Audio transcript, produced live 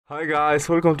Hi guys,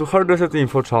 welcome to Hard Reset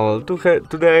Info channel.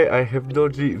 Today I have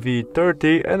Doogee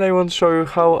V30 and I want to show you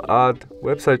how add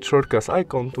website shortcut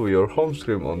icon to your home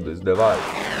screen on this device.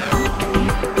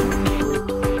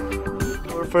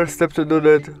 Our first step to do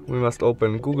that, we must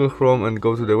open Google Chrome and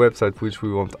go to the website which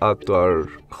we want to add to our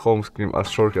home screen as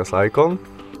shortcut icon.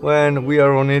 When we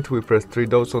are on it, we press 3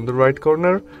 dots on the right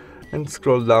corner and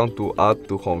scroll down to add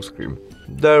to home screen.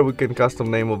 There we can custom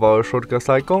name of our shortcut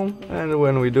icon, and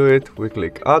when we do it, we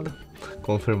click add,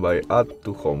 confirm by add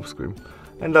to home screen.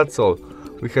 And that's all.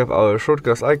 We have our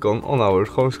shortcut icon on our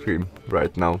home screen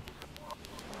right now.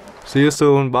 See you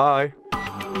soon, bye!